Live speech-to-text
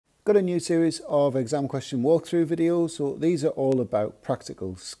Got a new series of exam question walkthrough videos. So these are all about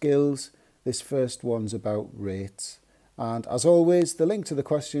practical skills. This first one's about rates. And as always, the link to the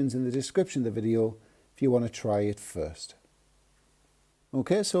questions in the description of the video if you want to try it first.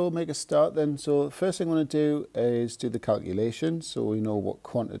 Okay, so make a start then. So the first thing I want to do is do the calculation so we know what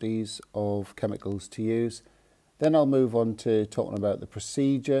quantities of chemicals to use. Then I'll move on to talking about the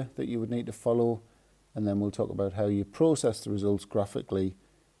procedure that you would need to follow, and then we'll talk about how you process the results graphically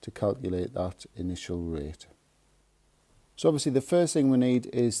to calculate that initial rate. So obviously the first thing we need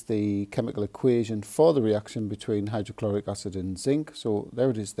is the chemical equation for the reaction between hydrochloric acid and zinc. So there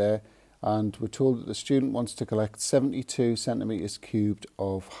it is there, and we're told that the student wants to collect 72 centimetres cubed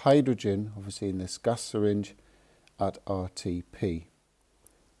of hydrogen, obviously in this gas syringe, at RTP.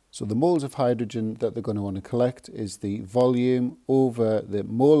 So the moles of hydrogen that they're going to want to collect is the volume over the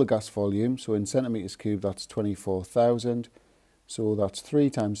molar gas volume. So in centimetres cubed, that's 24,000. So that's 3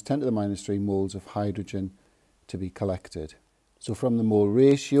 times 10 to the minus 3 moles of hydrogen to be collected. So from the mole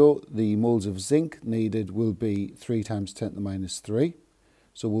ratio, the moles of zinc needed will be 3 times 10 to the minus 3.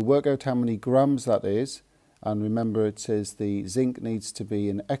 So we'll work out how many grams that is. And remember, it says the zinc needs to be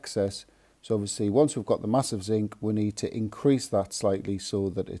in excess. So obviously once we've got the mass of zinc, we need to increase that slightly so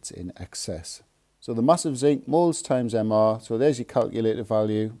that it's in excess. So the mass of zinc, moles times MR, so there's your calculated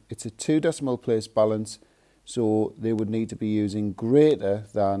value. It's a 2 decimal place balance. So they would need to be using greater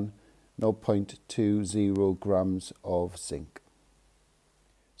than 0.20 grams of zinc.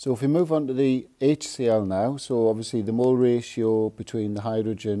 So if we move on to the HCl now, so obviously the mole ratio between the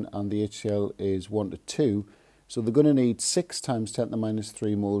hydrogen and the HCl is 1 to 2. So they're going to need 6 times 10 to the minus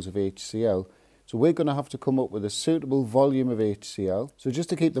 3 moles of HCl. So we're going to have to come up with a suitable volume of HCl. So just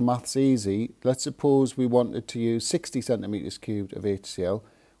to keep the maths easy, let's suppose we wanted to use 60 centimetres cubed of HCl.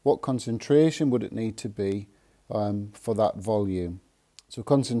 What concentration would it need to be for that volume? So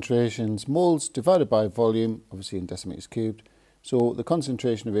concentrations, moles divided by volume, obviously in decimeters cubed. So the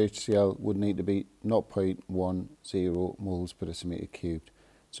concentration of HCl would need to be 0.10 moles per decimeter cubed.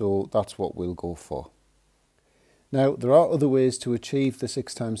 So that's what we'll go for. Now there are other ways to achieve the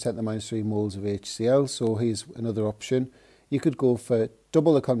 6 times 10 to the minus 3 moles of HCl. So here's another option. You could go for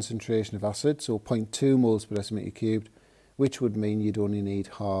double the concentration of acid, so 0.2 moles per decimeter cubed, which would mean you'd only need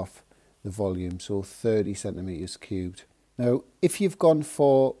half the volume, so 30 centimetres cubed. Now, if you've gone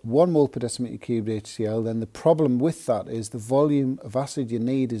for 1 mole per decimetre cubed HCl, then the problem with that is the volume of acid you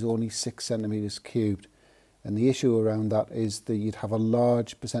need is only 6 centimetres cubed. And the issue around that is that you'd have a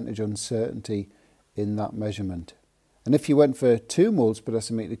large percentage uncertainty in that measurement. And if you went for 2 moles per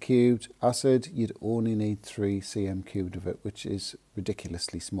decimetre cubed acid, you'd only need 3 cm cubed of it, which is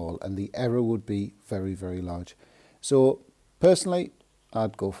ridiculously small, and the error would be very, very large. So personally,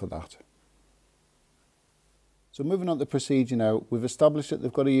 I'd go for that. So moving on to the procedure now, we've established that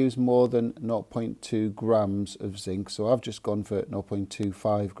they've got to use more than 0.2 grams of zinc. So I've just gone for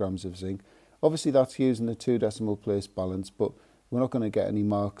 0.25 grams of zinc. Obviously that's using the 2 decimal place balance, but we're not going to get any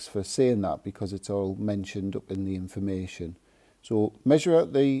marks for saying that because it's all mentioned up in the information. So measure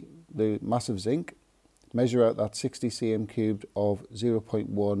out the mass of zinc, measure out that 60 cm cubed of 0.1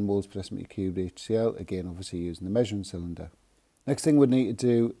 moles per decimeter cubed HCl, again obviously using the measuring cylinder. Next thing we need to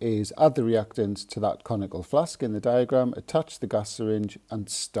do is add the reactants to that conical flask in the diagram, attach the gas syringe and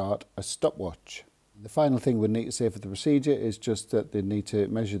start a stopwatch. The final thing we need to say for the procedure is just that they need to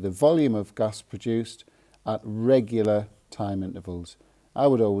measure the volume of gas produced at regular time intervals. I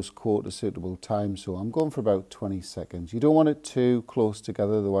would always quote a suitable time, so I'm going for about 20 seconds. You don't want it too close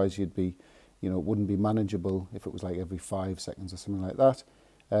together, otherwise you'd be, it wouldn't be manageable if it was like every 5 seconds or something like that.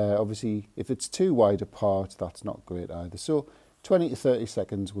 Obviously, if it's too wide apart, that's not great either. So 20 to 30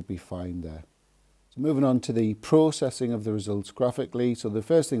 seconds would be fine there. So moving on to the processing of the results graphically. So the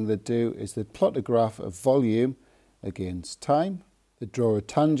first thing they'd do is they'd plot a graph of volume against time. They'd draw a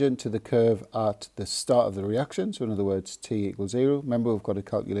tangent to the curve at the start of the reaction. So in other words, t equals 0. Remember, we've got to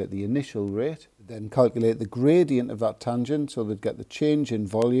calculate the initial rate. Then calculate the gradient of that tangent. So they'd get the change in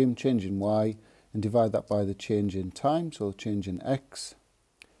volume, change in y, and divide that by the change in time, so change in x.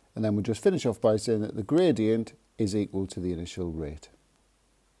 And then we'll just finish off by saying that the gradient is equal to the initial rate.